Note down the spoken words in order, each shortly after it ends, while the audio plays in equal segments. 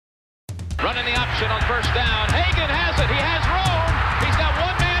Running the option on first down. Hagan has it. He has room. He's got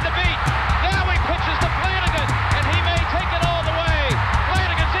one man to beat. Now he pitches to Flanagan, and he may take it all the way.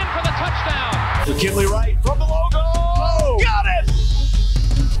 Flanagan's in for the touchdown. McKinley Wright from the logo. Oh, got it!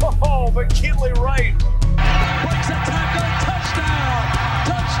 Oh, McKinley Wright. Breaks a tackle. Touchdown.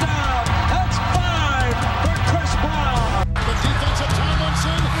 Touchdown. That's 5 for Chris Brown. The defense of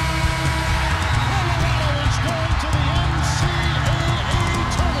Tomlinson. Colorado is going to the NCAA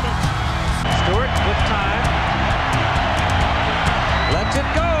tournament. Stewart with time. Lets it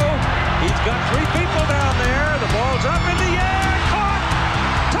go. He's got 3 people down there. The ball's up in the air. Caught.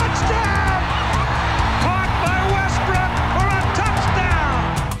 Touchdown. Caught by Westbrook for a touchdown.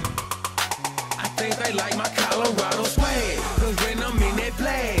 I think they like my Colorado swag. Cause when I'm in that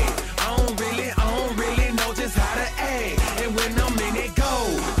flag, I don't really know just how to act. And when I'm in it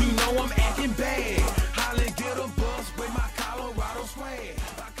go, you know I'm acting bad. Holland get a bus with my Colorado swag.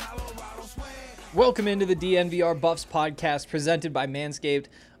 My Colorado swag. Welcome into the DNVR Buffs podcast presented by Manscaped.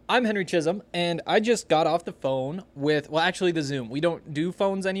 I'm Henry Chisholm, and I just got off the phone with, well, actually the Zoom. We don't do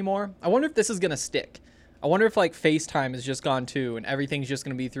phones anymore. I wonder if this is going to stick. I wonder if, like, FaceTime has just gone too, and everything's just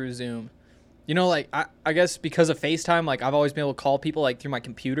going to be through Zoom. You know, like, I guess because of FaceTime, like, I've always been able to call people, like, through my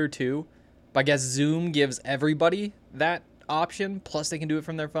computer too. But I guess Zoom gives everybody that option, plus they can do it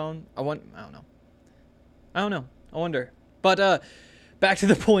from their phone. I don't know. I wonder. But, back to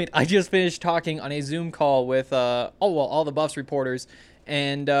the point, I just finished talking on a Zoom call with, all the Buffs reporters,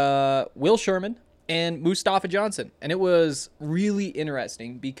 and Will Sherman and Mustafa Johnson. And it was really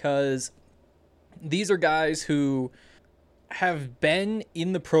interesting because these are guys who have been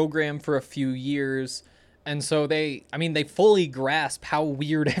in the program for a few years, and so they fully grasp how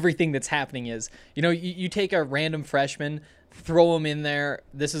weird everything that's happening is. You know, you take a random freshman, throw them in there,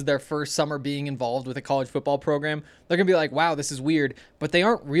 this is their first summer being involved with a college football program, they're going to be like, wow, this is weird, but they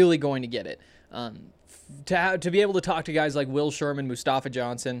aren't really going to get it. To be able to talk to guys like Will Sherman, Mustafa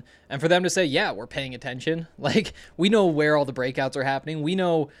Johnson, and for them to say, yeah, we're paying attention. Like, we know where all the breakouts are happening. We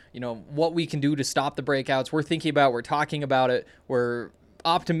know, what we can do to stop the breakouts. We're thinking about, we're talking about it. We're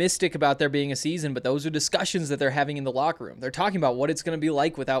optimistic about there being a season, but those are discussions that they're having in the locker room. They're talking about what it's going to be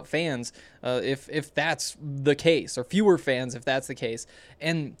like without fans, if that's the case, or fewer fans if that's the case.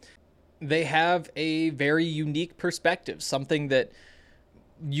 And they have a very unique perspective, something that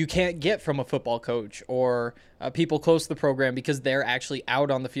you can't get from a football coach or people close to the program because they're actually out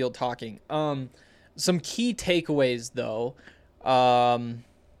on the field talking. Some key takeaways, though.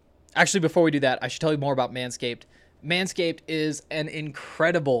 Actually, before we do that, I should tell you more about Manscaped. Manscaped is an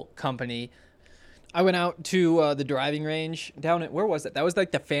incredible company. I went out to the driving range down at, where was it? That was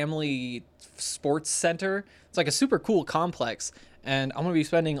like the Family Sports Center. It's like a super cool complex. And I'm going to be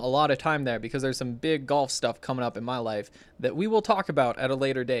spending a lot of time there because there's some big golf stuff coming up in my life that we will talk about at a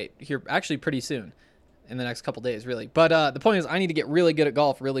later date here, actually pretty soon, in the next couple days, really. But the point is, I need to get really good at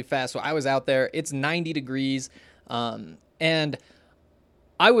golf really fast. So I was out there. It's 90 degrees, and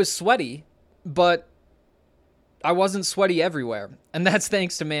I was sweaty, but I wasn't sweaty everywhere. And that's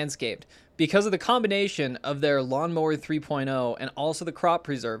thanks to Manscaped. Because of the combination of their Lawnmower 3.0 and also the Crop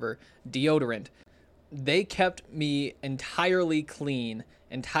Preserver deodorant, they kept me entirely clean,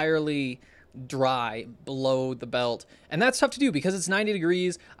 entirely dry below the belt. And that's tough to do because it's 90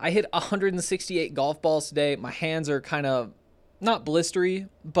 degrees. I hit 168 golf balls today. My hands are kind of not blistery,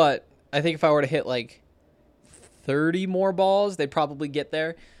 but I think if I were to hit like 30 more balls, they'd probably get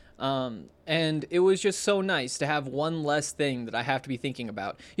there. And it was just so nice to have one less thing that I have to be thinking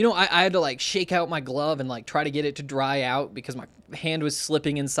about. I had to like shake out my glove and like try to get it to dry out because my hand was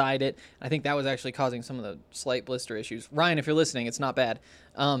slipping inside it. I think that was actually causing some of the slight blister issues. Ryan, if you're listening, it's not bad.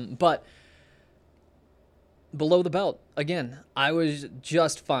 But below the belt, again, I was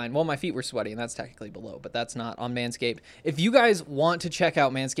just fine. Well, my feet were sweaty, and that's technically below, but that's not on Manscaped. If you guys want to check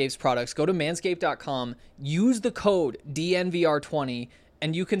out Manscaped's products, go to manscaped.com, use the code DNVR20,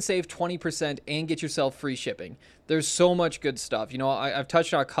 and you can save 20% and get yourself free shipping. There's so much good stuff. I've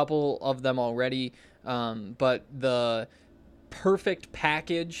touched on a couple of them already, but the Perfect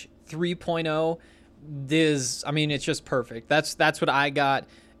Package 3.0 is, it's just perfect. That's what I got.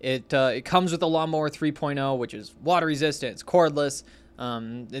 It comes with the Lawnmower 3.0, which is water resistant, it's cordless.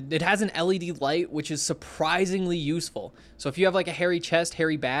 It has an LED light, which is surprisingly useful. So if you have like a hairy chest,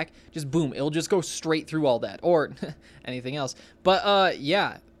 hairy back, just boom, it'll just go straight through all that, or anything else. But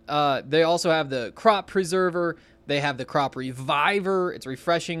they also have the Crop Preserver. They have the Crop Reviver. It's a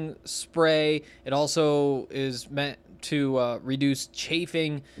refreshing spray. It also is meant to reduce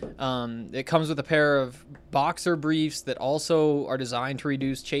chafing. It comes with a pair of boxer briefs that also are designed to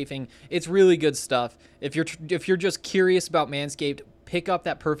reduce chafing. It's really good stuff. If you're just curious about Manscaped, pick up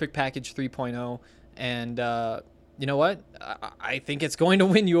that perfect package 3.0, and you know what? I think it's going to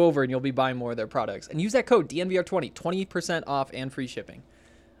win you over, and you'll be buying more of their products. And use that code DNVR20, 20% off and free shipping.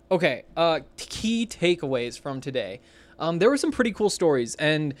 Okay, key takeaways from today. There were some pretty cool stories,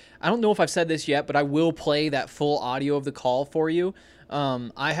 and I don't know if I've said this yet, but I will play that full audio of the call for you.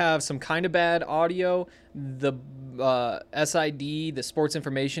 I have some kind of bad audio. The SID, the Sports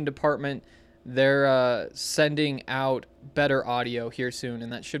Information Department, they're sending out better audio here soon,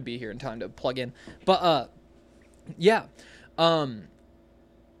 and that should be here in time to plug in. But yeah.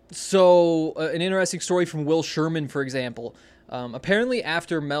 So an interesting story from Will Sherman, for example. Apparently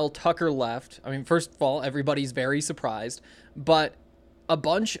after Mel Tucker left, I mean, first of all, everybody's very surprised, but a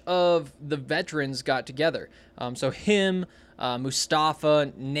bunch of the veterans got together. So him,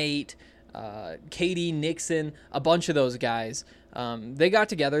 Mustafa, Nate, Katie, Nixon, a bunch of those guys, they got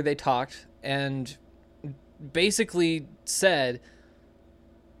together, they talked, and basically said,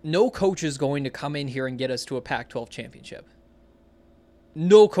 no coach is going to come in here and get us to a Pac-12 championship.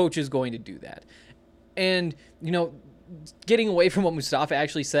 No coach is going to do that. And, you know, getting away from what Mustafa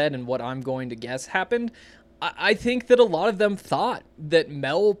actually said and what I'm going to guess happened, I think that a lot of them thought that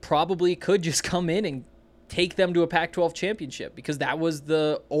Mel probably could just come in and take them to a Pac-12 championship, because that was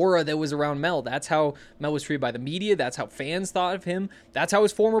the aura that was around Mel. That's how Mel was treated by the media. That's how fans thought of him. That's how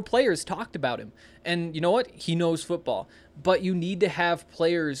his former players talked about him. And you know what? He knows football. But you need to have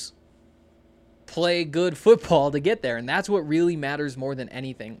players play good football to get there, and that's what really matters more than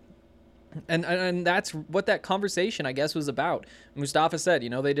anything. And that's what that conversation, I guess, was about. Mustafa said, you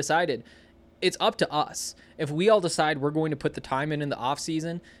know, they decided it's up to us. If we all decide we're going to put the time in the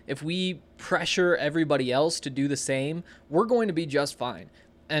offseason, if we pressure everybody else to do the same, we're going to be just fine.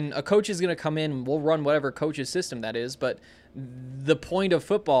 And a coach is going to come in and we'll run whatever coach's system that is. But the point of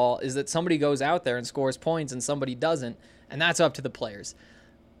football is that somebody goes out there and scores points and somebody doesn't. And that's up to the players.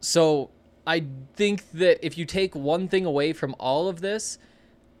 So I think that if you take one thing away from all of this,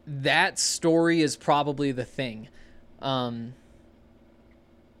 that story is probably the thing.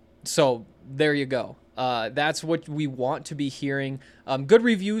 So there you go. That's what we want to be hearing. Good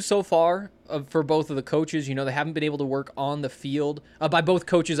reviews so far for both of the coaches. You know, they haven't been able to work on the field. By both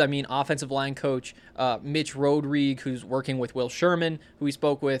coaches, I mean offensive line coach Mitch Rodrigue, who's working with Will Sherman, who we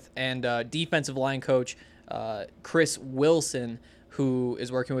spoke with, and defensive line coach Chris Wilson, who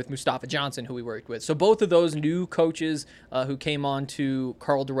is working with Mustafa Johnson, who we worked with. So both of those new coaches who came on to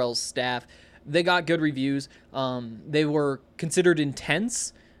Karl Dorrell's staff, they got good reviews. They were considered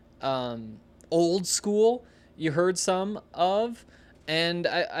intense, old school, you heard some of. And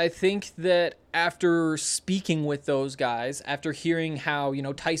I think that after speaking with those guys, after hearing how, you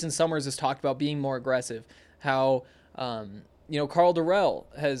know, Tyson Summers has talked about being more aggressive, how, you know, Karl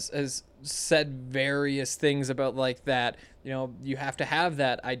Dorrell has said various things about like that, you know, you have to have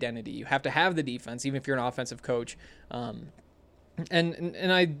that identity. You have to have the defense, even if you're an offensive coach. And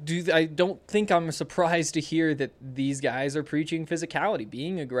I don't think I'm surprised to hear that these guys are preaching physicality,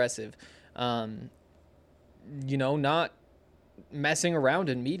 being aggressive, you know, not messing around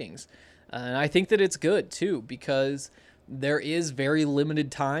in meetings. And I think that it's good too, because there is very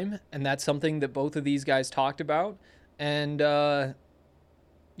limited time, and that's something that both of these guys talked about. And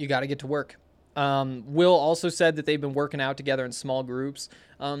you got to get to work. Will also said that they've been working out together in small groups.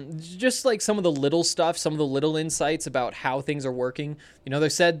 Just like some of the little stuff, some of the little insights about how things are working. You know, they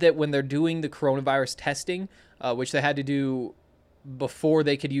said that when they're doing the coronavirus testing, which they had to do before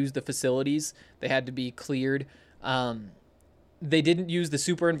they could use the facilities, they had to be cleared. They didn't use the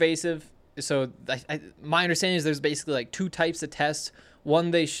super invasive. So my understanding is there's basically like two types of tests.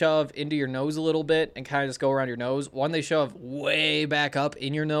 One they shove into your nose a little bit and kind of just go around your nose. One they shove way back up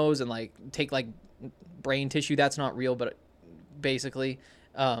in your nose and like take like brain tissue. That's not real, but basically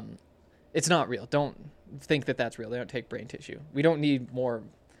it's not real. Don't think that that's real. They don't take brain tissue. We don't need more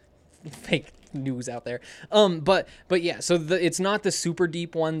fake news out there. But yeah, so it's not the super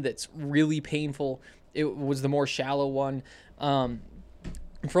deep one that's really painful. It was the more shallow one.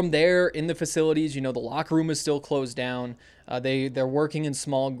 From there in the facilities, you know, the locker room is still closed down. They're working in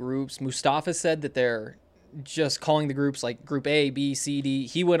small groups. Mustafa said that they're just calling the groups like group A, B, C, D.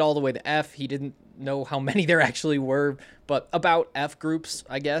 He went all the way to F. He didn't know how many there actually were, but about F groups,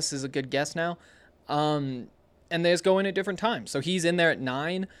 I guess, is a good guess now. And they just go in at different times. So he's in there at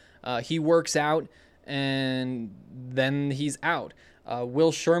 9. He works out, and then he's out.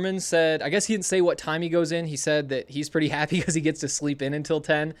 Will Sherman said, I guess he didn't say what time he goes in. He said that he's pretty happy because he gets to sleep in until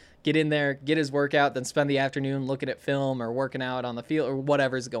 10, get in there, get his workout, then spend the afternoon looking at film or working out on the field or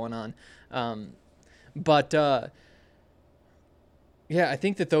whatever's going on. Yeah, I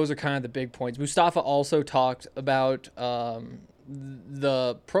think that those are kind of the big points. Mustafa also talked about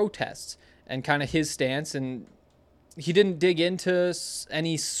the protests and kind of his stance. And he didn't dig into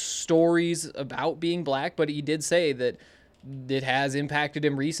any stories about being black, but he did say that it has impacted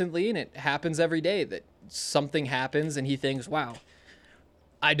him recently, and it happens every day that something happens and he thinks, wow,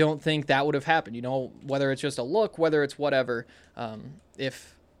 I don't think that would have happened. You know, whether it's just a look, whether it's whatever,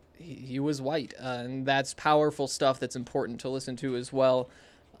 if he was white, and that's powerful stuff that's important to listen to as well.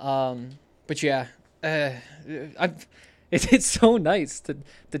 But yeah, it's so nice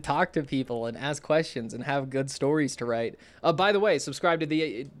to talk to people and ask questions and have good stories to write. By the way, subscribe to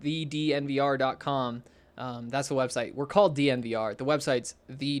the DNVR.com. That's the website. We're called DNVR. The website's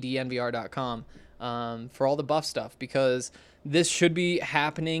thednvr.com for all the Buff stuff, because this should be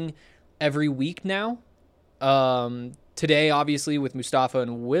happening every week now. Today, obviously, with Mustafa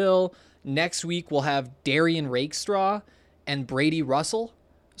and Will. Next week, we'll have Darian Rakestraw and Brady Russell.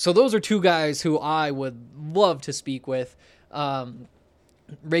 So those are two guys who I would love to speak with.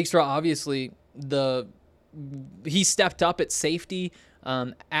 Rakestraw, obviously, he stepped up at safety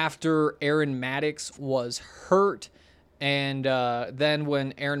after Aaron Maddox was hurt. And then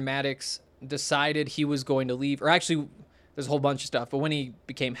when Aaron Maddox decided he was going to leave, or actually there's a whole bunch of stuff, but when he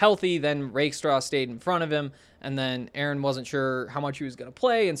became healthy, then Rakestraw stayed in front of him, and then Aaron wasn't sure how much he was going to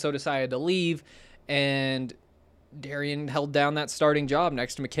play, and so decided to leave, and Darian held down that starting job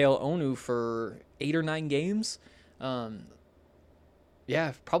next to Mikhail Onu for 8 or 9 games.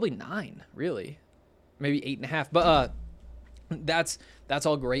 Yeah, probably 9, really. Maybe 8.5, but that's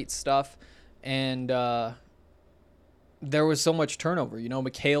all great stuff, and there was so much turnover. You know,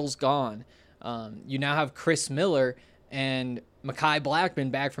 Mikhail's gone. You now have Chris Miller and Mekhi Blackman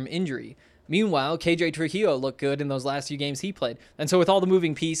back from injury. Meanwhile, KJ Trujillo looked good in those last few games he played. And so with all the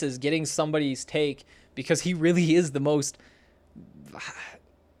moving pieces, getting somebody's take, because he really is the most,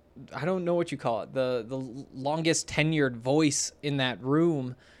 I don't know what you call it, the longest tenured voice in that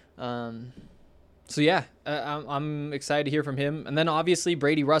room. So yeah, I'm excited to hear from him. And then obviously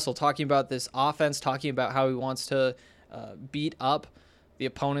Brady Russell talking about this offense, talking about how he wants to beat up the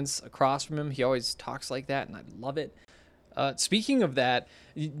opponents across from him. He always talks like that, and I love it. Speaking of that,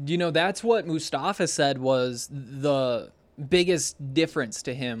 you know, that's what Mustafa said was the biggest difference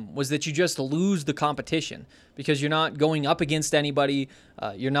to him, was that you just lose the competition because you're not going up against anybody.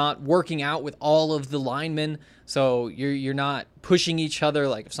 You're not working out with all of the linemen. So you're not pushing each other.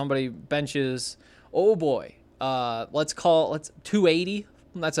 Like if somebody benches, oh boy, let's 280.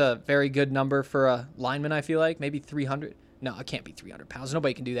 That's a very good number for a lineman. I feel like maybe 300. No, it can't be 300 pounds.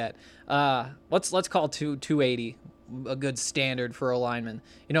 Nobody can do that. Let's call 280 a good standard for a lineman.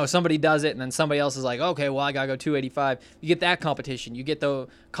 You know, somebody does it and then somebody else is like, okay, well, I gotta go 285. You get that competition. You get the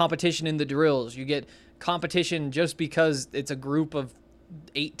competition in the drills. You get competition just because it's a group of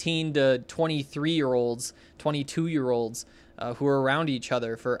 18 to 23-year-olds, 22-year-olds who are around each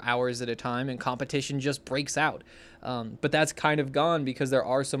other for hours at a time, and competition just breaks out. But that's kind of gone because there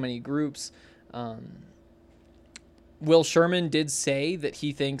are so many groups. Will Sherman did say that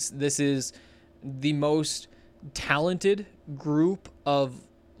he thinks this is the most talented group of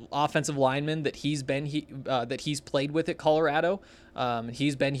offensive linemen that he's played with at Colorado.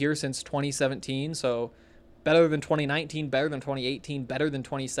 He's been here since 2017, so better than 2019, better than 2018, better than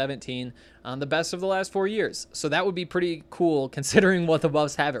 2017, the best of the last 4 years. So that would be pretty cool considering what the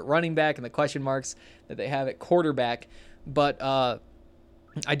Buffs have at running back and the question marks that they have at quarterback. But I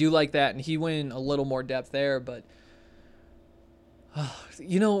do like that, and he went in a little more depth there, but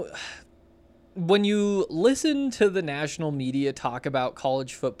you know, when you listen to the national media talk about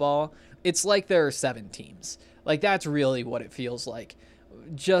college football, it's like there are 7 teams. Like, that's really what it feels like.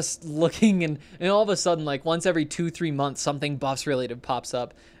 Just looking and all of a sudden, like once every 2-3 months, something Buffs related pops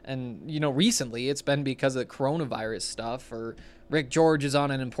up. And, you know, recently it's been because of coronavirus stuff, or Rick George is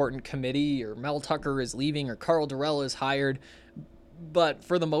on an important committee, or Mel Tucker is leaving, or Carl Durrell is hired. But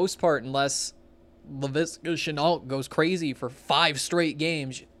for the most part, unless Laviska Shenault goes crazy for 5 straight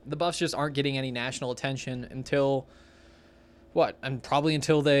games, the Buffs just aren't getting any national attention until probably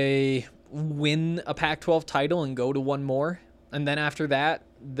until they win a Pac-12 title and go to one more. And then after that,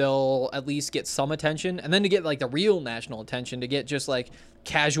 they'll at least get some attention. And then to get like the real national attention, to get just like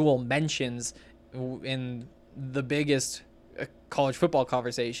casual mentions in the biggest college football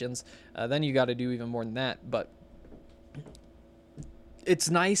conversations, then you got to do even more than that. But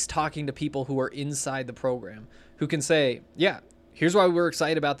it's nice talking to people who are inside the program, who can say, yeah, here's why we're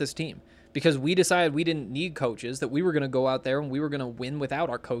excited about this team. Because we decided we didn't need coaches, that we were going to go out there and we were going to win without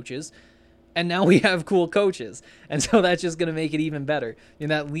our coaches. And now we have cool coaches. And so that's just going to make it even better. And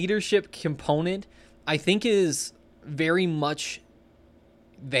that leadership component, I think, is very much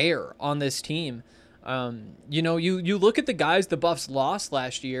there on this team. You look at the guys the Buffs lost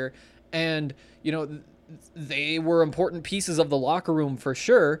last year, and they were important pieces of the locker room for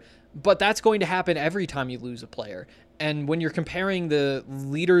sure, but that's going to happen every time you lose a player. And when you're comparing the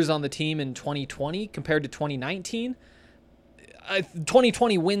leaders on the team in 2020 compared to 2019,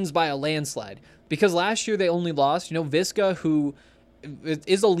 2020 wins by a landslide, because last year they only lost, Visca, who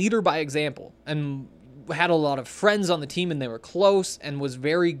is a leader by example and had a lot of friends on the team and they were close and was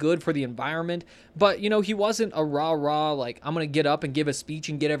very good for the environment. But, he wasn't a rah-rah, like, I'm going to get up and give a speech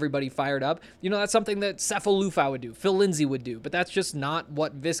and get everybody fired up. That's something that Sefo Lufa would do, Phil Lindsay would do, but that's just not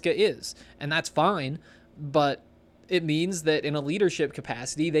what Visca is. And that's fine, but it means that in a leadership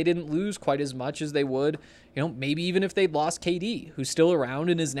capacity, they didn't lose quite as much as they would, maybe even if they'd lost KD, who's still around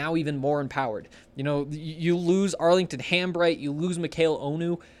and is now even more empowered. You lose Arlington Hambright, you lose Mikhail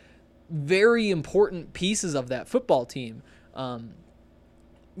Onu, very important pieces of that football team.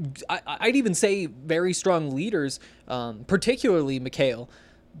 I'd even say very strong leaders, particularly Mikhail,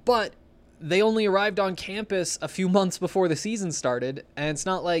 but they only arrived on campus a few months before the season started, and it's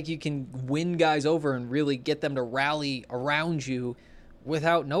not like you can win guys over and really get them to rally around you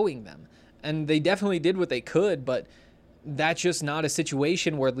without knowing them. And they definitely did what they could, but that's just not a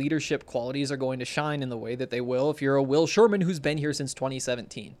situation where leadership qualities are going to shine in the way that they will if you're a Will Sherman who's been here since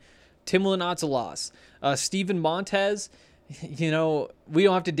 2017. Tim Lynotte's a loss. Steven Montez, we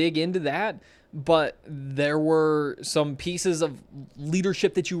don't have to dig into that, but there were some pieces of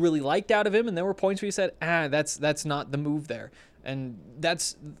leadership that you really liked out of him, and there were points where you said, that's not the move there. And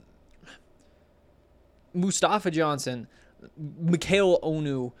that's Mustafa Johnson, Mikhail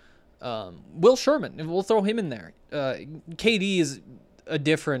Onu, Will Sherman, and we'll throw him in there. KD is a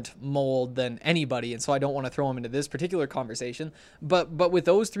different mold than anybody, and so I don't want to throw him into this particular conversation. But with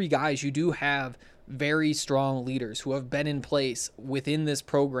those three guys, you do have very strong leaders who have been in place within this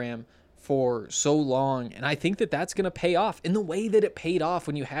program for so long, and I think that that's going to pay off in the way that it paid off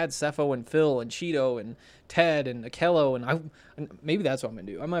when you had Sefo and Phil and Cheeto and Ted and Akello, and maybe that's what I'm going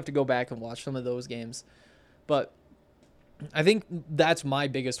to do. I'm going to have to go back and watch some of those games. But I think that's my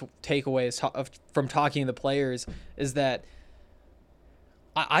biggest takeaway from talking to the players, is that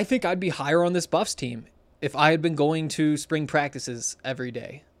I think I'd be higher on this Buffs team if I had been going to spring practices every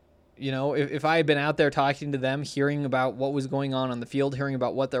day. If I had been out there talking to them, hearing about what was going on the field, hearing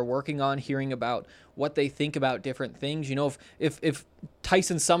about what they're working on, hearing about what they think about different things. If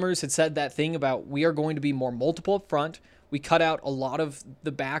Tyson Summers had said that thing about, we are going to be more multiple up front, we cut out a lot of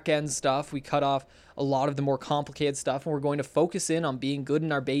the back end stuff, we cut off a lot of the more complicated stuff, and we're going to focus in on being good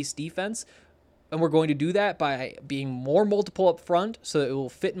in our base defense. And we're going to do that by being more multiple up front so that it will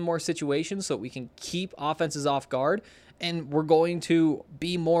fit in more situations so that we can keep offenses off guard. And we're going to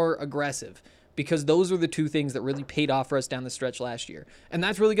be more aggressive, because those are the two things that really paid off for us down the stretch last year. And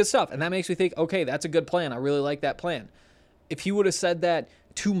that's really good stuff. And that makes me think, okay, that's a good plan. I really like that plan. If he would have said that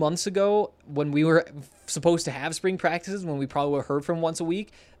 2 months ago when we were supposed to have spring practices, when we probably would have heard from once a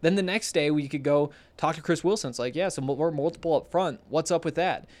week, then the next day we could go talk to Chris Wilson. It's like, yeah, so we're multiple up front. What's up with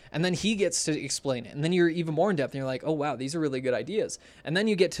that? And then he gets to explain it. And then you're even more in depth and you're like, oh, wow, these are really good ideas. And then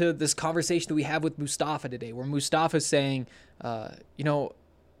you get to this conversation that we have with Mustafa today, where Mustafa's saying,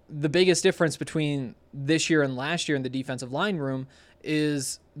 the biggest difference between this year and last year in the defensive line room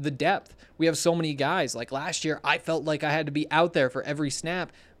is the depth. We have so many guys. Like last year, I felt like I had to be out there for every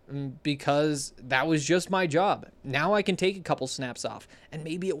snap because that was just my job. Now I can take a couple snaps off, and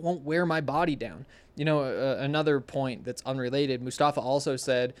maybe it won't wear my body down. Another point that's unrelated, Mustafa also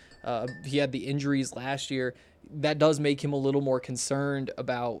said he had the injuries last year. That does make him a little more concerned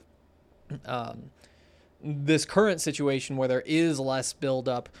about this current situation where there is less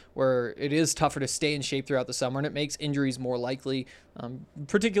buildup, where it is tougher to stay in shape throughout the summer, and it makes injuries more likely,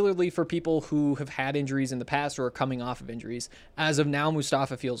 particularly for people who have had injuries in the past or are coming off of injuries. As of now,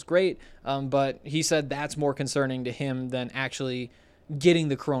 Mustafa feels great, but he said that's more concerning to him than actually getting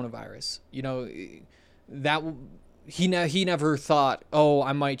the coronavirus. That he never thought, oh,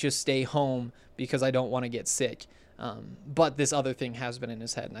 I might just stay home because I don't want to get sick. But this other thing has been in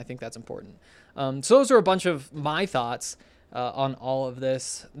his head, and I think that's important. So those are a bunch of my thoughts on all of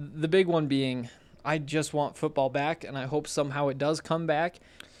this. The big one being, I just want football back, and I hope somehow it does come back.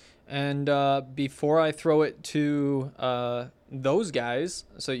 And before I throw it to those guys,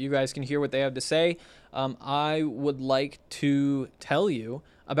 so you guys can hear what they have to say, I would like to tell you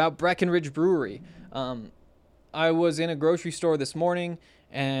about Breckenridge Brewery. I was in a grocery store this morning,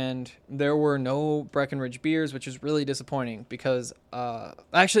 and there were no Breckenridge beers, which is really disappointing because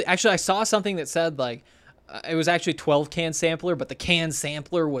actually I saw something that said like it was actually 12 can sampler, but the can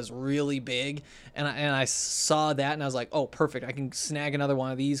sampler was really big, and I saw that and I was like, oh, perfect, I can snag another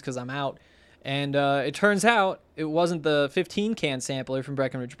one of these because I'm out. And it turns out it wasn't the 15-can sampler from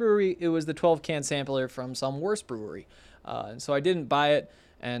Breckenridge Brewery. It was the 12-can sampler from some worse brewery. And so I didn't buy it,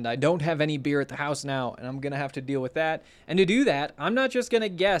 and I don't have any beer at the house now, and I'm going to have to deal with that. And to do that, I'm not just going to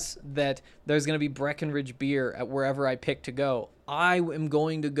guess that there's going to be Breckenridge beer at wherever I pick to go. I am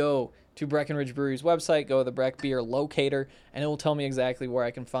going to go to Breckenridge Brewery's website, go to the Breck Beer Locator, and it will tell me exactly where I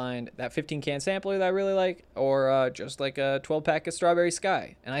can find that 15-can sampler that I really like, or just like a 12-pack of Strawberry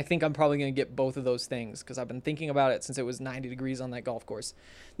Sky. And I think I'm probably going to get both of those things because I've been thinking about it since it was 90 degrees on that golf course.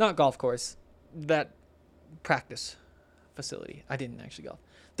 Not golf course, that practice facility. I didn't actually golf.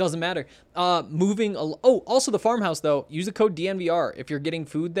 Doesn't matter. Also the farmhouse, though. Use the code DNVR. If you're getting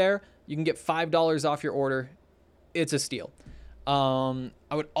food there, you can get $5 off your order. It's a steal.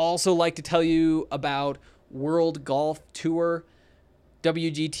 I would also like to tell you about World Golf Tour.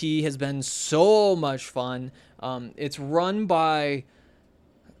 WGT has been so much fun. It's run by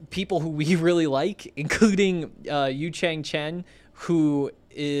people who we really like, including Yu Chang Chen, who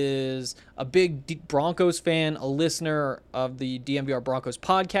is a big Broncos fan, a listener of the DNVR Broncos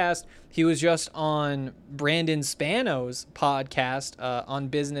podcast. He was just on Brandon Spano's podcast on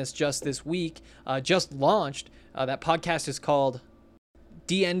business just this week, just launched. That podcast is called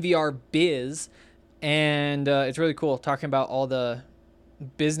DNVR Biz, and it's really cool talking about all the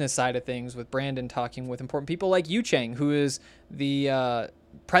business side of things with Brandon talking with important people like Yu Chang, who is the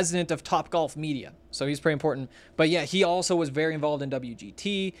president of Topgolf Media. So he's pretty important. But yeah, he also was very involved in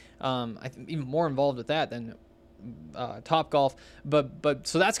WGT. I think even more involved with that than Topgolf. But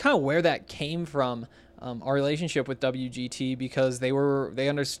so that's kind of where that came from. Our relationship with WGT, because they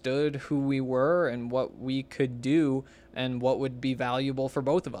understood who we were and what we could do and what would be valuable for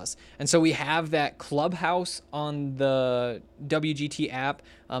both of us. And so we have that clubhouse on the WGT app.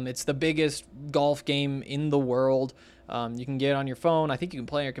 It's the biggest golf game in the world. You can get it on your phone. I think you can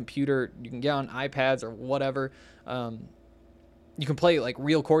play on your computer. You can get on iPads or whatever. You can play like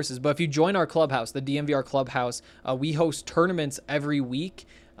real courses. But if you join our clubhouse, the DNVR clubhouse, we host tournaments every week.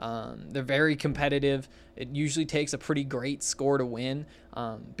 They're very competitive. It usually takes a pretty great score to win,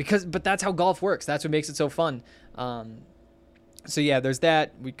 but that's how golf works. That's what makes it so fun. So yeah, there's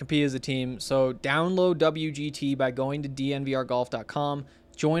that. We compete as a team. So download WGT by going to dnvrgolf.com,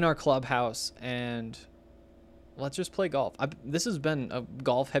 join our clubhouse, and let's just play golf. This has been a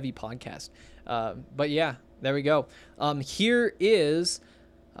golf-heavy podcast. But yeah, there we go. Here is,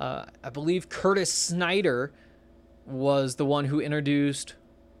 I believe Curtis Snyder was the one who introduced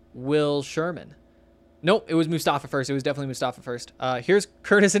Will Sherman. Nope, it was Mustafa first. It was definitely Mustafa first. Here's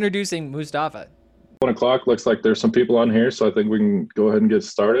Curtis introducing Mustafa. 1 o'clock. Looks like there's some people on here, so I think we can go ahead and get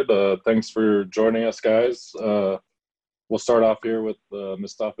started. Thanks for joining us, guys. We'll start off here with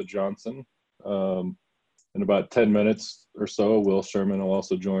Mustafa Johnson. In about 10 minutes or so, Will Sherman will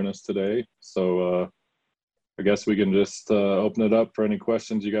also join us today. So I guess we can just open it up for any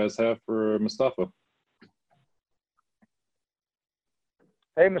questions you guys have for Mustafa.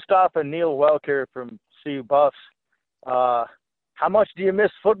 Hey, Mustafa, Neil Welk here from CU Buffs. How much do you miss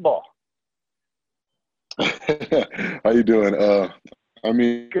football? How you doing? I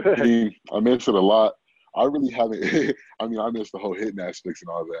mean, Good. I miss it a lot. I really haven't. I mean, I miss the whole hitting aspects and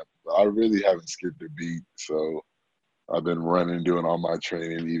all that. But I really haven't skipped a beat. So I've been running, doing all my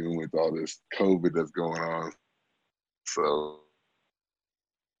training, even with all this COVID that's going on. So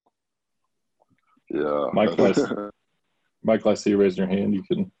yeah. Michael, I see you raising your hand. You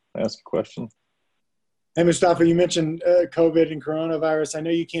can ask a question. Hey, Mustafa, you mentioned COVID and coronavirus. I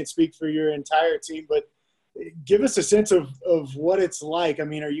know you can't speak for your entire team, but give us a sense of what it's like. I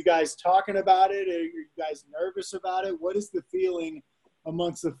mean, are you guys talking about it? Are you guys nervous about it? What is the feeling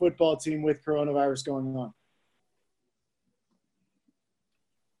amongst the football team with coronavirus going on?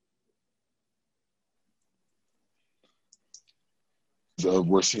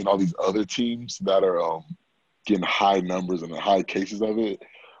 We're seeing all these other teams that are getting high numbers and high cases of it.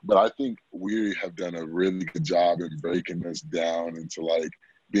 But I think we have done a really good job in breaking this down into, like,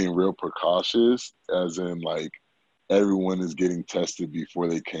 being real precautious, as in, like, everyone is getting tested before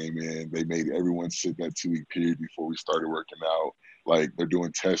they came in. They made everyone sit that 2-week period before we started working out. Like, they're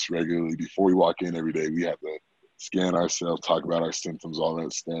doing tests regularly. Before we walk in every day, we have to scan ourselves, talk about our symptoms, all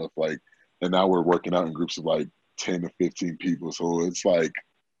that stuff. Like, and now we're working out in groups of, like, 10 to 15 people. So it's, like,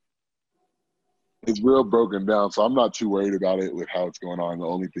 it's real broken down. So I'm not too worried about it with how it's going on. The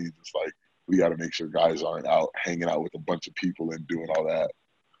only thing is just, like, we got to make sure guys aren't out hanging out with a bunch of people and doing all that.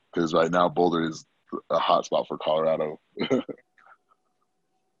 Because right now Boulder is a hot spot for Colorado. Hey,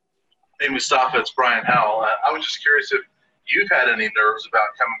 Mustafa, it's Brian Howell. I was just curious if you've had any nerves about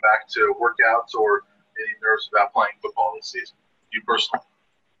coming back to workouts or any nerves about playing football this season, you personally?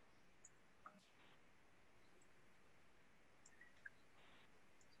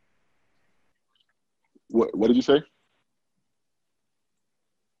 What did you say?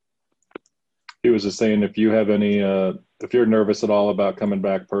 He was just saying if you have any, if you're nervous at all about coming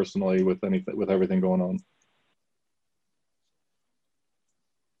back personally with everything going on.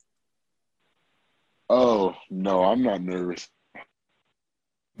 Oh, no, I'm not nervous.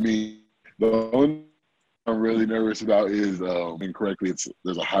 The only thing I'm really nervous about is, incorrectly,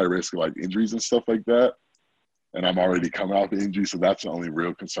 there's a high risk of like injuries and stuff like that. And I'm already coming off the injury, so that's the only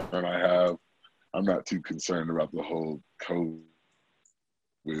real concern I have. I'm not too concerned about the whole COVID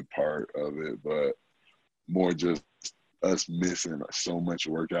part of it, but more just us missing so much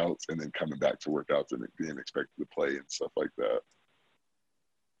workouts and then coming back to workouts and being expected to play and stuff like that.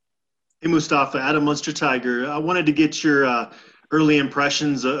 Hey, Mustafa, Adam Munster Tiger. I wanted to get your early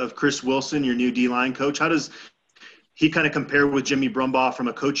impressions of Chris Wilson, your new D-line coach. How does he kind of compare with Jimmy Brumbaugh from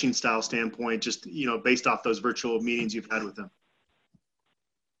a coaching style standpoint, just, based off those virtual meetings you've had with him?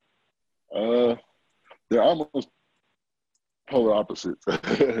 They're almost polar opposites.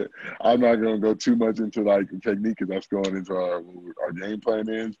 I'm not going to go too much into like the technique because that's going into our game plan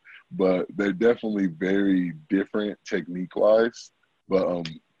is, but they're definitely very different technique wise. But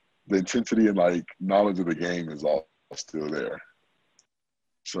the intensity and like knowledge of the game is all still there.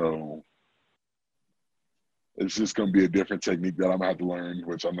 So it's just going to be a different technique that I'm going to have to learn,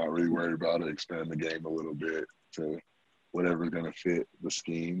 which I'm not really worried about, to expand the game a little bit to whatever's going to fit the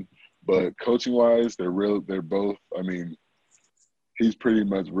scheme. But coaching-wise, they're both, I mean, he's pretty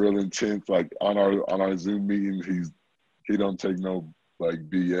much real intense. Like on our Zoom meetings, he don't take no like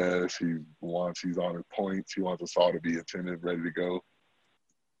BS. He's on his points. He wants us all to be attentive, ready to go.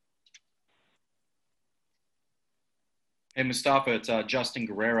 Hey, Mustafa, it's Justin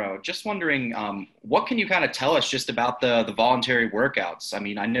Guerrero. Just wondering, what can you kind of tell us just about the voluntary workouts? I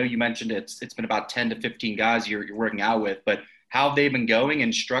mean, I know you mentioned it's been about 10 to 15 guys you're working out with, but how have they been going?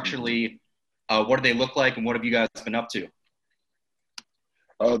 And structurally, what do they look like, and what have you guys been up to?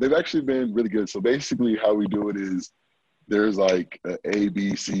 They've actually been really good. So basically how we do it is there's like a A,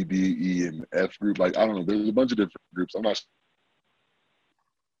 B, C, D, E, and F group. Like, I don't know, there's a bunch of different groups. I'm not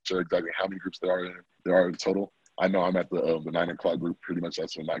sure exactly how many groups there are in total. I know I'm at the 9 o'clock group. Pretty much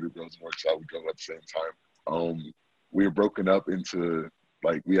that's when my group goes and works out. We go at the same time. We're broken up into,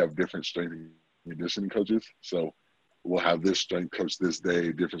 like, we have different strength and conditioning coaches. So we'll have this strength coach this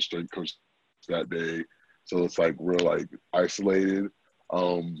day, different strength coach that day. So it's like we're like isolated.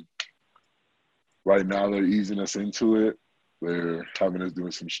 Right now they're easing us into it. They're having us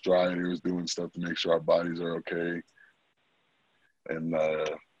doing some striders, doing stuff to make sure our bodies are okay. And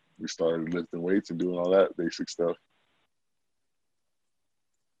we started lifting weights and doing all that basic stuff.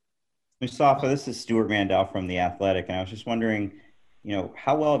 Mustafa, this is Stuart Mandel from The Athletic, and I was just wondering,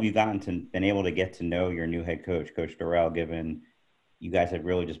 how well have you been able to get to know your new head coach, Coach Dorrell, given you guys had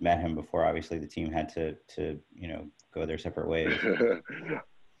really just met him before obviously the team had to go their separate ways?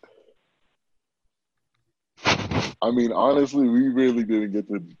 I mean, honestly, we really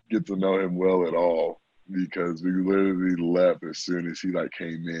didn't get to know him well at all because we literally left as soon as he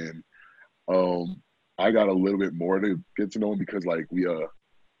came in. I got a little bit more to get to know him because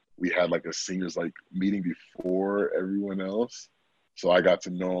we had a seniors meeting before everyone else. So I got to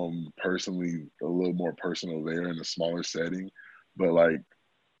know him personally, a little more personal there in a smaller setting. But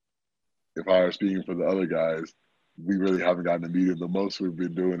if I was speaking for the other guys, we really haven't gotten to meet him. The most we've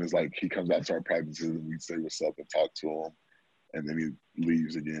been doing is he comes out to our practices and we say what's up and talk to him, and then he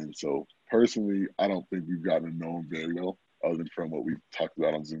leaves again. So personally, I don't think we've gotten to know him very well, other than from what we've talked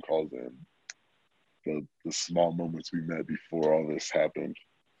about on Zoom calls and the small moments we met before all this happened.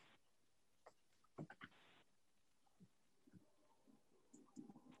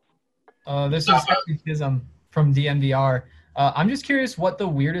 This is Chisholm from DNVR. I'm just curious what the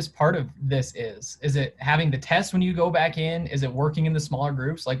weirdest part of this is. Is it having the test when you go back in? Is it working in the smaller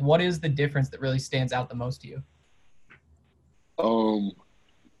groups? What is the difference that really stands out the most to you?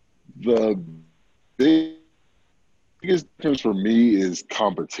 The biggest difference for me is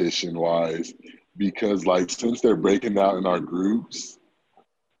competition-wise, because since they're breaking out in our groups,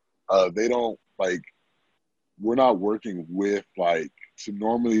 they don't we're not working with to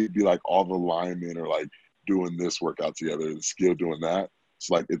normally be all the linemen are doing this workout together and skill doing that.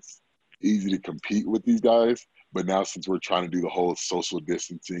 So it's easy to compete with these guys. But now since we're trying to do the whole social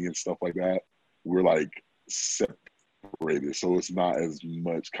distancing and stuff like that, we're separated. So it's not as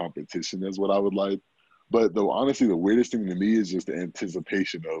much competition as what I would like. But though honestly, the weirdest thing to me is just the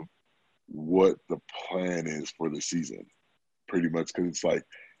anticipation of what the plan is for the season, pretty much. Because it's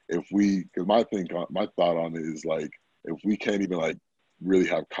because my thought on it is if we can't even really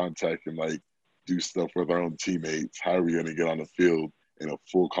have contact and do stuff with our own teammates, how are we going to get on the field in a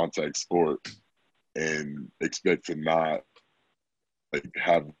full contact sport and expect to not like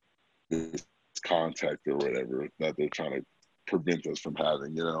have this contact or whatever that they're trying to prevent us from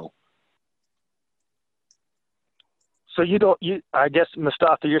having, you know. So I guess,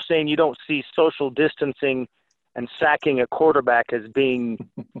 Mustafa, you're saying you don't see social distancing and sacking a quarterback as being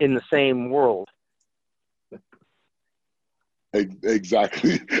in the same world.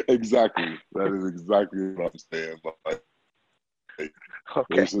 Exactly. That is exactly what I'm saying. Like,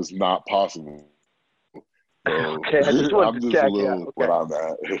 okay. It's just not possible. So, okay, I just wanted I'm to just check. a little Okay. what I'm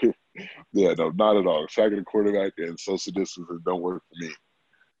at. Yeah, no, not at all. Sacking a quarterback and social distancing don't work for me.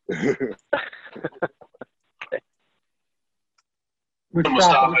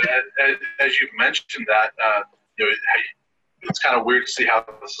 Mustafa, as you've mentioned that, it's kind of weird to see how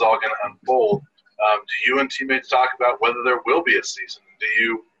this is all going to unfold. Do you and teammates talk about whether there will be a season? Do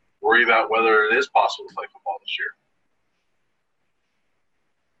you worry about whether it is possible to play football this year?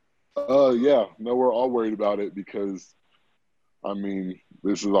 Yeah, no, we're all worried about it because, I mean,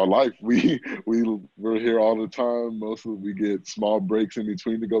 this is our life. We're here all the time. Mostly we get small breaks in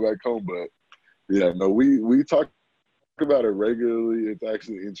between to go back home. But yeah, no, we talk about it regularly. It's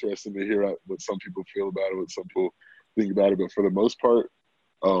actually interesting to hear what some people feel about it, what some people think about it. But for the most part,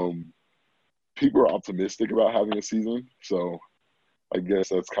 people are optimistic about having a season. So I guess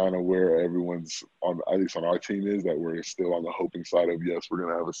that's kind of where everyone's on, at least on our team, is that we're still on the hoping side of, yes, we're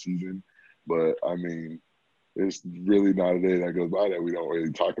going to have a season. But I mean, it's really not a day that goes by that we don't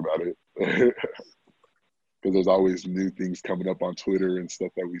really talk about it. Because there's always new things coming up on Twitter and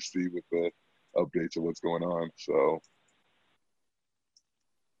stuff that we see with the updates of what's going on. So.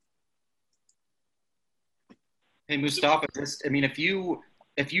 Hey, Mustafa,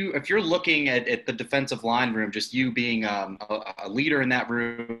 if you're looking at the defensive line room, just you being a leader in that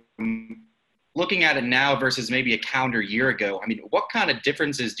room, looking at it now versus maybe a calendar year ago, I mean, what kind of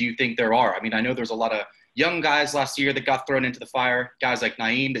differences do you think there are? I mean, I know there's a lot of young guys last year that got thrown into the fire, guys like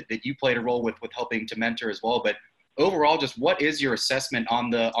Naeem that you played a role with helping to mentor as well. But overall, just what is your assessment on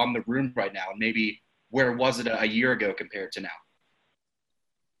the room right now, and maybe where was it a year ago compared to now?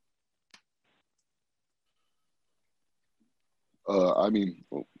 I mean,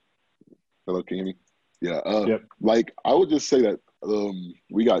 hello, can you hear me? Yeah. Yep. Like, I would just say that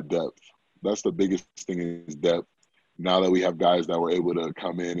we got depth. That's the biggest thing, is depth. Now that we have guys that were able to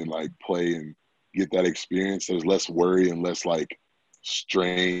come in and like play and get that experience, there's less worry and less like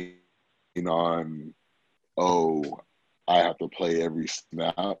strain on, oh, I have to play every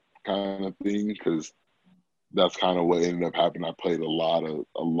snap kind of thing, because that's kind of what ended up happening. I played a lot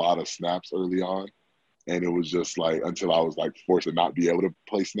of snaps early on, and it was just like until I was like forced to not be able to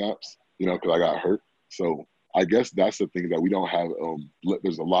play snaps, you know, because I got hurt. So I guess that's the thing, that we don't have.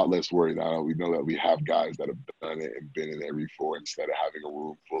 There's a lot less worry now. We know that we have guys that have done it and been in every four, instead of having a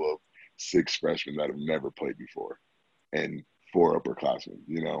room full of 6 freshmen that have never played before and 4 upperclassmen,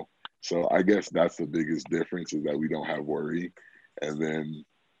 you know. So I guess that's the biggest difference, is that we don't have worry. And then,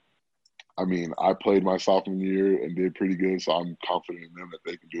 I mean, I played my sophomore year and did pretty good, so I'm confident in them that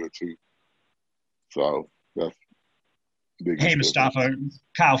they can do it too. So that's the biggest Hey, Mustafa, difference.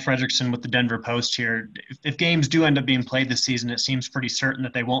 Kyle Fredrickson with the Denver Post here. If games do end up being played this season, it seems pretty certain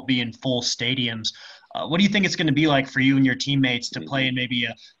that they won't be in full stadiums. What do you think it's going to be like for you and your teammates to play in maybe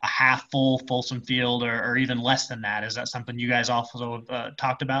a half full Folsom Field, or even less than that? Is that something you guys also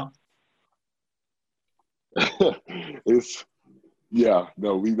talked about? Yeah,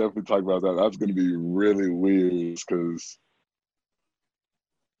 no, we definitely talked about that. That's going to be really weird, because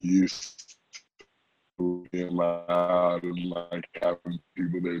you being loud and like having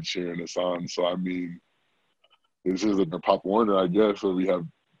people there cheering us on. So I mean, this isn't a Pop Warner, I guess, where we have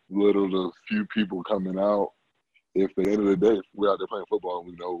little to few people coming out. If at the end of the day, we're out there playing football and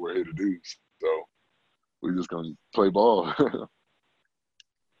we know what we're here to do, so we're just gonna play ball.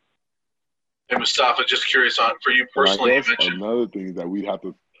 Hey, Mustafa, just curious for you personally. You mentioned another thing that we have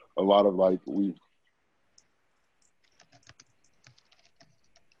to, a lot of like we.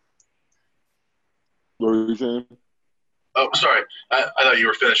 What were you saying? Oh, sorry. I thought you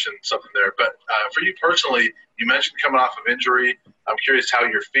were finishing something there. But for you personally, you mentioned coming off of injury. I'm curious how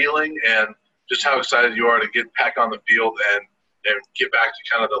you're feeling and just how excited you are to get back on the field and get back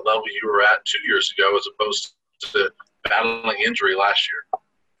to kind of the level you were at 2 years ago, as opposed to battling injury last year.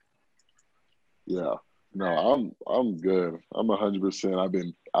 Yeah. No, I'm good. I'm 100%. I've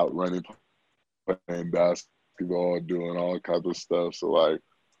been out running, playing basketball, doing all kinds of stuff. So, like,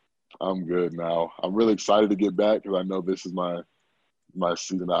 I'm good now. I'm really excited to get back, because I know this is my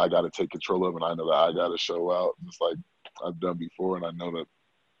season that I got to take control of, and I know that I got to show out just like I've done before, and I know that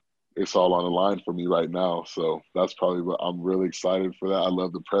it's all on the line for me right now. So that's probably what I'm really excited for. That I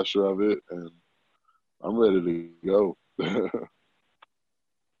love the pressure of it, and I'm ready to go.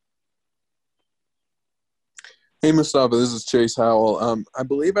 Hey, Mustafa, this is Chase Howell. I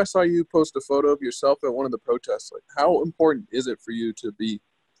believe I saw you post a photo of yourself at one of the protests. Like, how important is it for you to be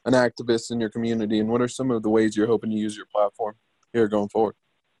an activist in your community, and what are some of the ways you're hoping to use your platform here going forward?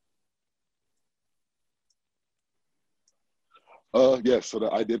 Yes, so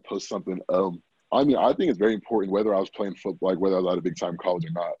I did post something. I mean, I think it's very important, whether I was playing football, like whether I was at a big time college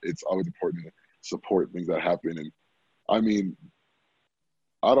or not, it's always important to support things that happen. And I mean,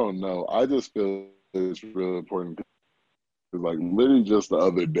 I don't know. I just feel it's really important because, like, literally just the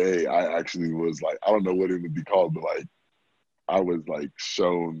other day, I actually was like, I don't know what it would be called, but like, I was like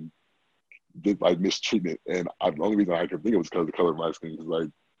shown like mistreatment, and the only reason I could think it was because of the color of my skin. Because like,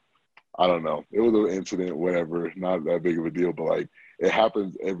 I don't know, it was an incident, whatever, not that big of a deal, but like, it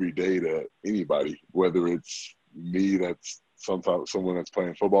happens every day to anybody, whether it's me that's sometimes someone that's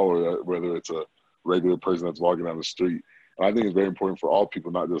playing football, or whether it's a regular person that's walking down the street. And I think it's very important for all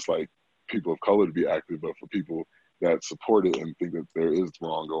people, not just like people of color, to be active, but for people that support it and think that there is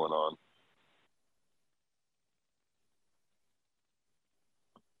wrong going on.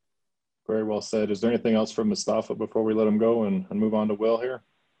 Very well said. Is there anything else from Mustafa before we let him go and move on to Will here?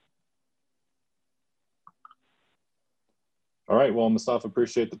 All right. Well, Mustafa,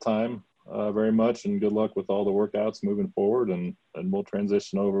 appreciate the time very much, and good luck with all the workouts moving forward. And we'll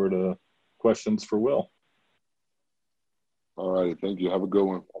transition over to questions for Will. All right. Thank you. Have a good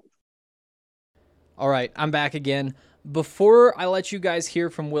one. All right. I'm back again. Before I let you guys hear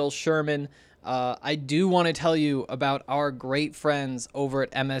from Will Sherman, I do want to tell you about our great friends over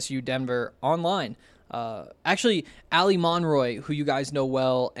at MSU Denver Online. Actually, Ali Monroy, who you guys know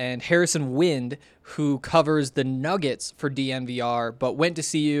well, and Harrison Wind, who covers the Nuggets for DNVR, but went to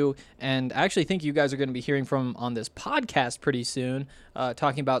see you, and I actually think you guys are going to be hearing from on this podcast pretty soon,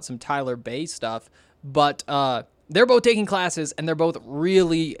 talking about some Tyler Bay stuff. But they're both taking classes, and they're both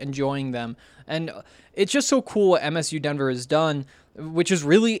really enjoying them. And it's just so cool what MSU Denver has done, which is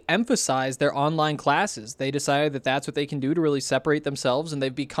really emphasize their online classes. They decided that that's what they can do to really separate themselves, and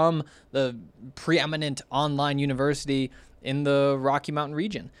they've become the preeminent online university in the Rocky Mountain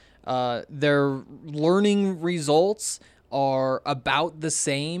region. Their learning results are about the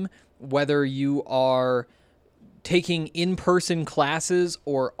same, whether you are taking in-person classes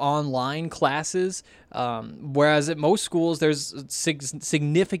or online classes, whereas at most schools there's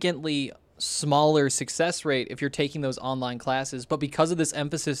significantly smaller success rate if you're taking those online classes. But because of this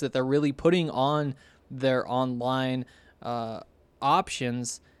emphasis that they're really putting on their online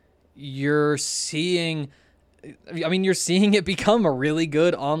options, you're seeing it become a really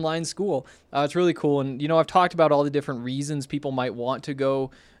good online school. It's really cool. And, I've talked about all the different reasons people might want to go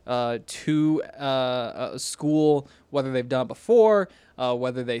to a school, whether they've done it before,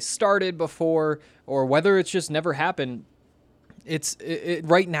 whether they started before, or whether it's just never happened. It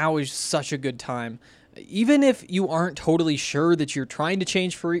right now is such a good time. Even if you aren't totally sure that you're trying to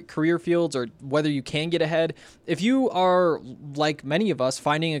change career fields or whether you can get ahead, if you are, like many of us,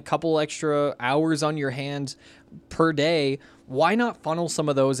 finding a couple extra hours on your hands per day, why not funnel some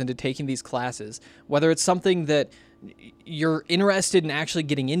of those into taking these classes? Whether it's something that you're interested in actually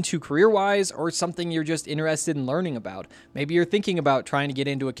getting into career-wise, or something you're just interested in learning about. Maybe you're thinking about trying to get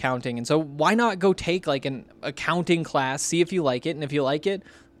into accounting, and so why not go take like an accounting class, see if you like it, and if you like it,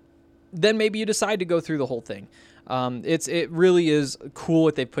 then maybe you decide to go through the whole thing. It really is cool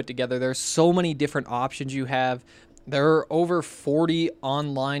what they've put together. There's so many different options you have. There are over 40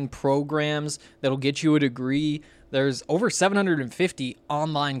 online programs that'll get you a degree. There's over 750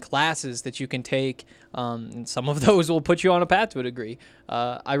 online classes that you can take, and some of those will put you on a path to a degree.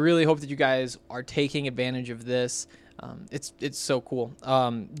 I really hope that you guys are taking advantage of this. It's so cool.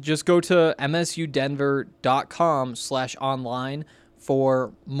 Just go to msudenver.com/online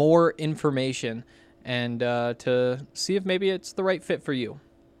for more information and to see if maybe it's the right fit for you.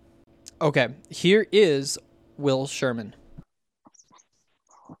 Okay, here is Will Sherman.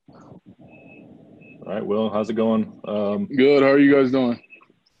 All right, Will, how's it going? Good. How are you guys doing?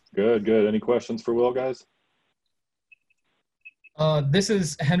 Good. Any questions for Will, guys? This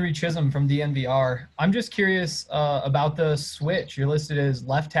is Henry Chisholm from DNVR. I'm just curious about the switch. You're listed as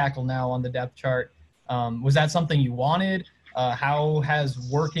left tackle now on the depth chart. Was that something you wanted? How has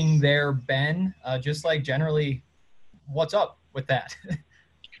working there been? Just like generally, what's up with that?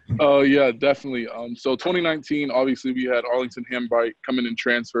 Yeah, definitely. So 2019, obviously we had Arlington Hambright coming in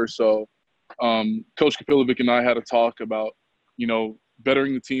transfer. So Coach Kapilovic and I had a talk about,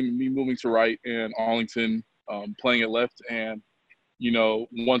 bettering the team, me moving to right and Arlington playing at left. And,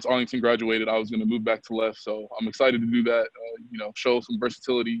 once Arlington graduated, I was going to move back to left. So I'm excited to do that, show some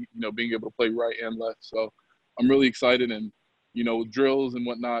versatility, being able to play right and left. So I'm really excited. And, with drills and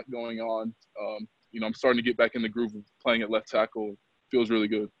whatnot going on, I'm starting to get back in the groove of playing at left tackle. Feels really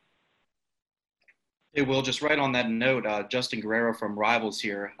good. Hey, Will, just right on that note, Justin Guerrero from Rivals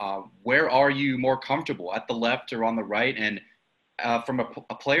here. Where are you more comfortable, at the left or on the right? And from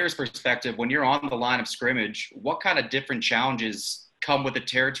a player's perspective, when you're on the line of scrimmage, what kind of different challenges come with the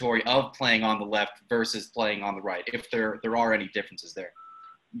territory of playing on the left versus playing on the right, if there are any differences there?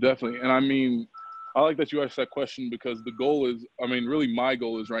 Definitely. And I like that you asked that question, because the goal is, really my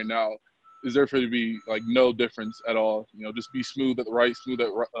goal is right now is there for it to be like no difference at all. Just be smooth at the right, smooth at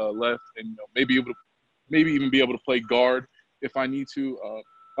left, and maybe even be able to play guard if I need to.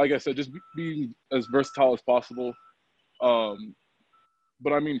 Like I said, just being as versatile as possible.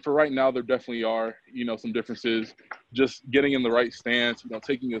 But for right now, there definitely are, some differences. Just getting in the right stance,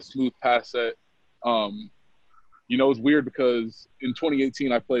 taking a smooth pass set. It's weird because in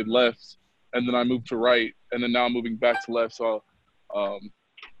 2018 I played left, and then I moved to right, and then now I'm moving back to left. So,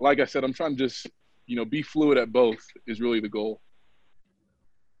 like I said, I'm trying to just, be fluid at both is really the goal.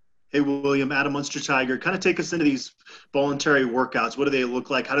 Hey, William, Adam Munster Tiger, kind of take us into these voluntary workouts. What do they look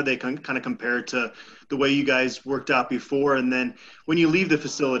like? How do they kind of compare to the way you guys worked out before? And then when you leave the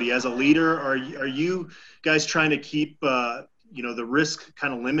facility as a leader, are you guys trying to keep, the risk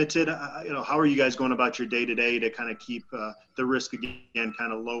kind of limited? How are you guys going about your day-to-day to kind of keep the risk, again,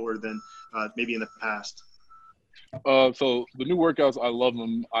 kind of lower than maybe in the past? So the new workouts, I love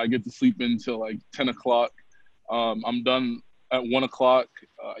them. I get to sleep until like 10 o'clock. I'm done at 1 o'clock,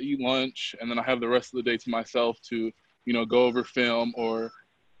 I eat lunch, and then I have the rest of the day to myself to, go over film, or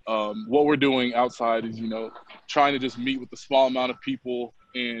what we're doing outside is, trying to just meet with a small amount of people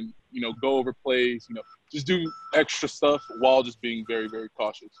and, go over plays, just do extra stuff while just being very, very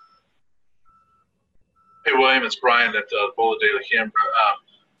cautious. Hey, William, it's Brian at Bola de la Cambra.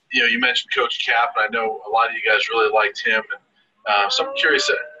 You mentioned Coach Cap, and I know a lot of you guys really liked him. And so I'm curious,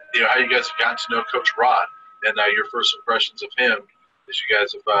 how you guys have gotten to know Coach Rod, and your first impressions of him as you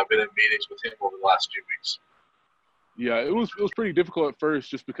guys have been in meetings with him over the last few weeks. Yeah, it was pretty difficult at first,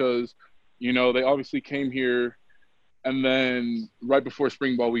 just because, they obviously came here, and then right before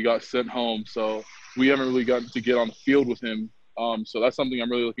spring ball we got sent home, so we haven't really gotten to get on the field with him. So that's something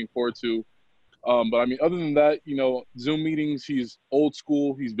I'm really looking forward to. But other than that, Zoom meetings, he's old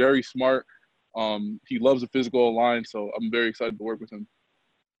school, he's very smart. He loves the physical line, so I'm very excited to work with him.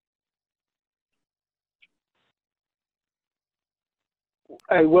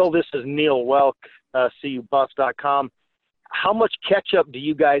 Hey, Will, this is Neil Welk, CUBuffs.com. How much catch-up do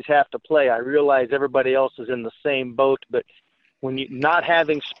you guys have to play? I realize everybody else is in the same boat, but when you not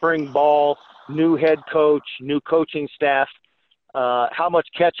having spring ball, new head coach, new coaching staff, how much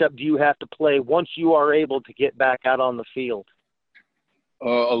catch-up do you have to play once you are able to get back out on the field? A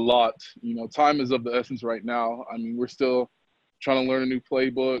lot. Time is of the essence right now. We're still trying to learn a new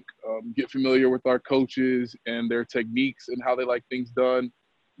playbook, get familiar with our coaches and their techniques and how they like things done.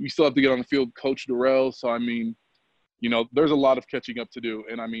 We still have to get on the field, Coach Durrell. So, there's a lot of catching up to do.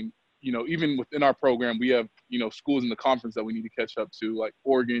 And, even within our program, we have, schools in the conference that we need to catch up to, like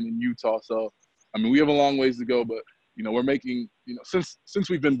Oregon and Utah. So, we have a long ways to go, but, we're making, since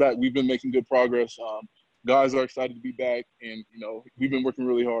we've been back, we've been making good progress. Guys are excited to be back, and, we've been working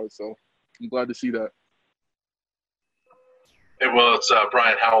really hard. So I'm glad to see that. Hey, well, it's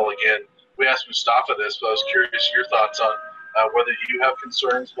Brian Howell again. We asked Mustafa this, but I was curious your thoughts on whether you have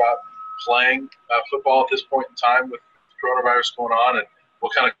concerns about playing football at this point in time with coronavirus going on, and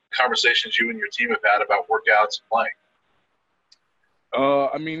what kind of conversations you and your team have had about workouts and playing.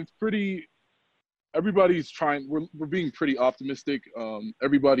 It's pretty – everybody's trying – we're being pretty optimistic.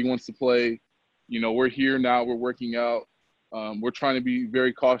 Everybody wants to play. We're here now. We're working out. We're trying to be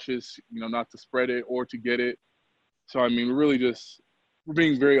very cautious, not to spread it or to get it. So, we're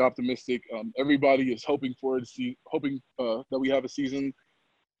being very optimistic. Everybody is hoping that we have a season.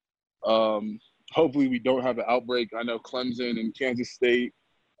 Hopefully we don't have an outbreak. I know Clemson and Kansas State,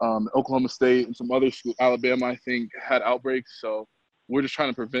 Oklahoma State, and some other schools, Alabama, I think, had outbreaks. So we're just trying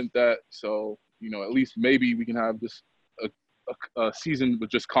to prevent that. So, at least maybe we can have just a season with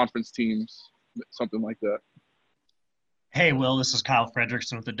just conference teams, something like that. Hey, Will, this is Kyle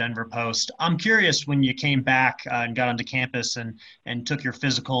Fredrickson with the Denver Post. I'm curious, when you came back and got onto campus and took your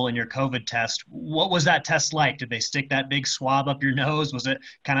physical and your COVID test, what was that test like? Did they stick that big swab up your nose? Was it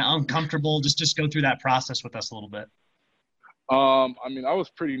kind of uncomfortable? Just go through that process with us a little bit. I was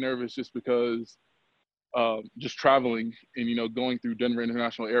pretty nervous just because just traveling and, going through Denver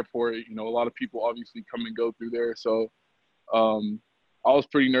International Airport, a lot of people obviously come and go through there. So, I was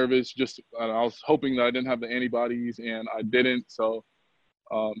pretty nervous. I was hoping that I didn't have the antibodies, and I didn't. So,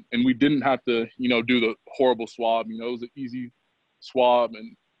 and we didn't have to, do the horrible swab. It was an easy swab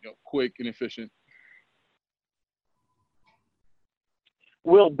and, quick and efficient.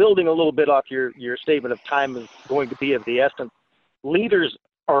 Will, building a little bit off your statement of time is going to be of the essence. Leaders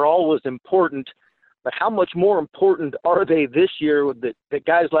are always important, but how much more important are they this year that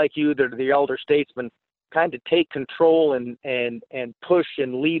guys like you, that are the elder statesmen, kind of take control and push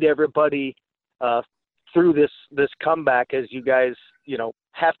and lead everybody through this comeback as you guys,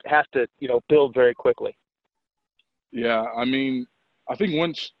 have to build very quickly? Yeah, I mean, I think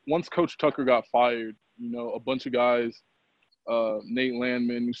once Coach Tucker got fired, a bunch of guys, Nate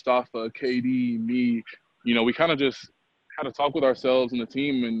Landman, Mustafa, KD, me, we kind of just had to talk with ourselves and the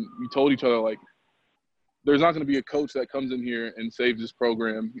team, and we told each other, like, there's not going to be a coach that comes in here and saves this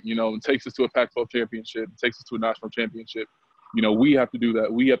program, and takes us to a Pac-12 championship, takes us to a national championship. We have to do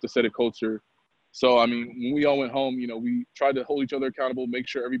that. We have to set a culture. So, I mean, when we all went home, we tried to hold each other accountable, make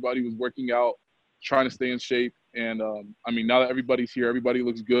sure everybody was working out, trying to stay in shape. And, I mean, now that everybody's here, everybody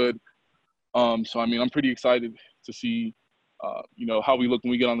looks good. So, I mean, I'm pretty excited to see, how we look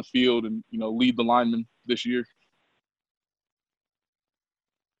when we get on the field and, lead the linemen this year.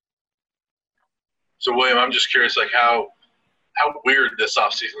 So, William, I'm just curious, like, how weird this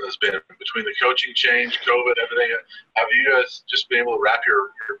offseason has been between the coaching change, COVID, everything. Have you guys just been able to wrap your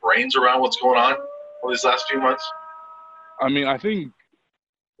brains around what's going on over these last few months? I mean, I think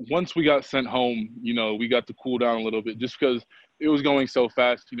once we got sent home, we got to cool down a little bit just because it was going so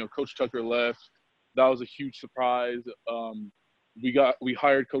fast. Coach Tucker left. That was a huge surprise. We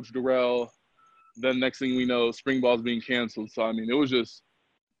hired Coach Durrell. Then next thing we know, spring ball's being canceled. So, I mean, it was just,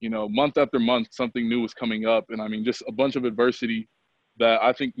 month after month, something new was coming up. And, I mean, just a bunch of adversity that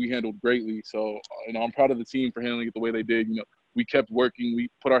I think we handled greatly. So, I'm proud of the team for handling it the way they did. We kept working. We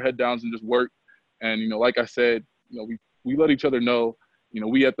put our head down and just worked. And, like I said, we let each other know,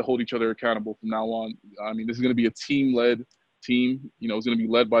 we have to hold each other accountable from now on. I mean, this is going to be a team-led team. It's going to be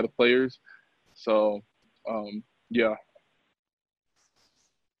led by the players. So, yeah.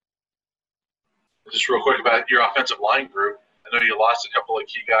 Just real quick about your offensive line group. I know you lost a couple of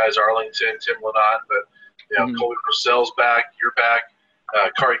key guys, Arlington, Tim Lynott, but Colby Purcell's back, you're back,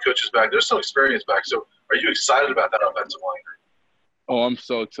 Kari Kutch is back. There's some experience back. So are you excited about that offensive line group? Oh, I'm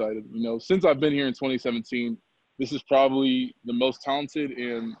so excited. Since I've been here in 2017, this is probably the most talented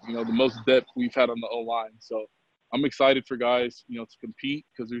and, the most depth we've had on the O-line. So I'm excited for guys, to compete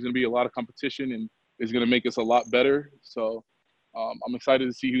because there's going to be a lot of competition and it's going to make us a lot better. So I'm excited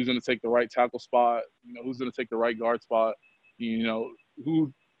to see who's going to take the right tackle spot, who's going to take the right guard spot,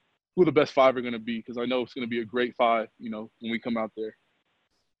 who the best five are going to be, because I know it's going to be a great five, when we come out there.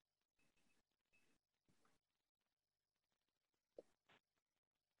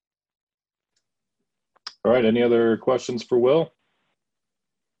 All right. Any other questions for Will?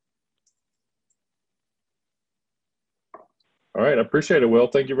 All right. I appreciate it, Will.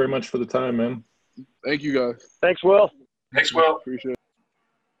 Thank you very much for the time, man. Thank you, guys. Thanks, Will. Thanks, Will. Appreciate it.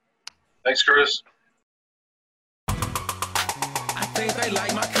 Thanks, Curtis. I think they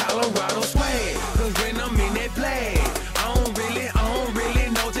like my Colorado swag, cause when I'm in that flag, I don't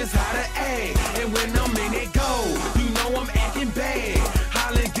really know just how to act. And when I'm in that goal, I'm acting bad.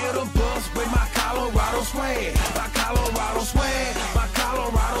 Holly get a bus with my Colorado swag, my Colorado swag, my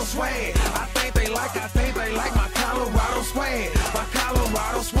Colorado swag. I think they like my Colorado swag, my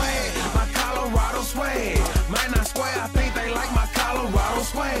Colorado swag, my Colorado swag. Might not swear, I think they like my Colorado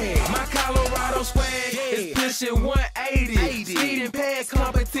swag, my Colorado swag is pushing 180. Speeding past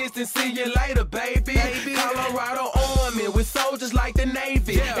competition, see you later, baby. Colorado Army with soldiers like the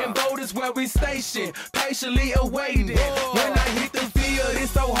Navy, and voters where we stationed, patiently awaiting. When I hit the field,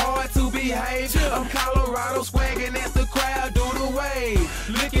 it's so hard to behave. I'm Colorado swagging as the crowd do the wave.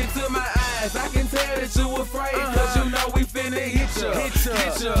 Look into my eyes, I can tell that you afraid, cause we finna hit ya.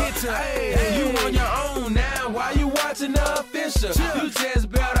 Hey, you on your own now, why you watching the official? You just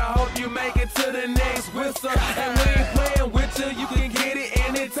better hope you make it to the next whistle. And we ain't playing with you can get it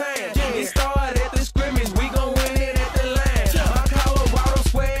anytime. It started at the scrimmage, we gon' win it at the line. My Colorado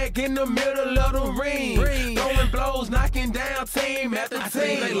swag in the middle of the ring, throwing blows, knocking down team after team. I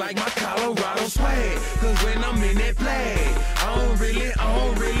think they like my Colorado swag, cause when I'm in that flag, I don't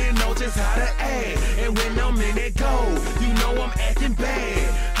really know just how to act. And when I'm in that goal, I'm acting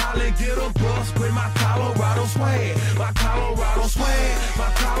bad. Holly get a bus with my Colorado swag, my Colorado swag, my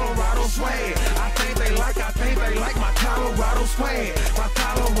Colorado swag. I think they like my Colorado swag, my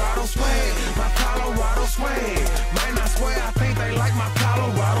Colorado swag, my Colorado swag. Might not swear, I think they like my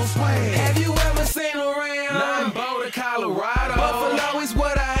Colorado swag. Have you ever seen around Boulder, Colorado? Buffalo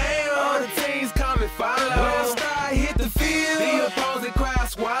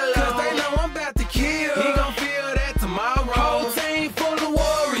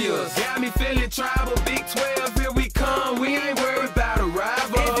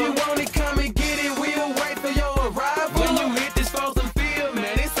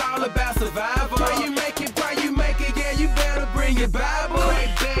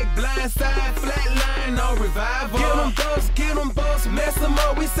blind side, flatline, no revival. Get them bucks, mess them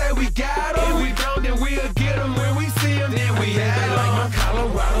up, we say we got them. If we don't, then we'll get them when we see them, then we have them. Like my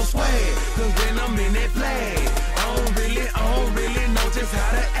Colorado swag, cause when I'm in that flag, I don't really know just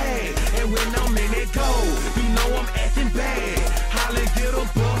how to act. And when I'm in that gold, you know I'm acting bad. Holly get a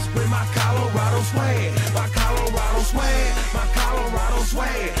bus with my Colorado swag. My Colorado swag, my Colorado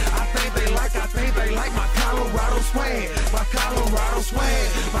swag. I think they like my Colorado swag. My Colorado swag,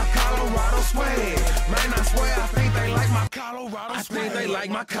 my Colorado swag. Man, I swear I think they like my Colorado swag. I think they like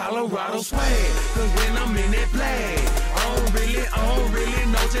my Colorado swag. Cause when I'm in that flag, I don't really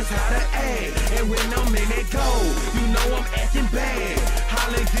know just how to act. And when I'm in that gold, you know I'm acting bad.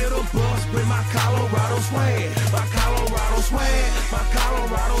 Holly get a bus with my Colorado swag. My Colorado swag, my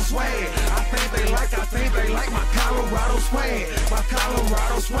Colorado swag. I think they like my Colorado swag. My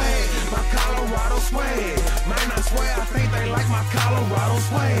Colorado swag, my Colorado swag. Man, I swear I think they like my Colorado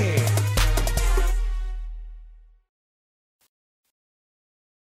swag.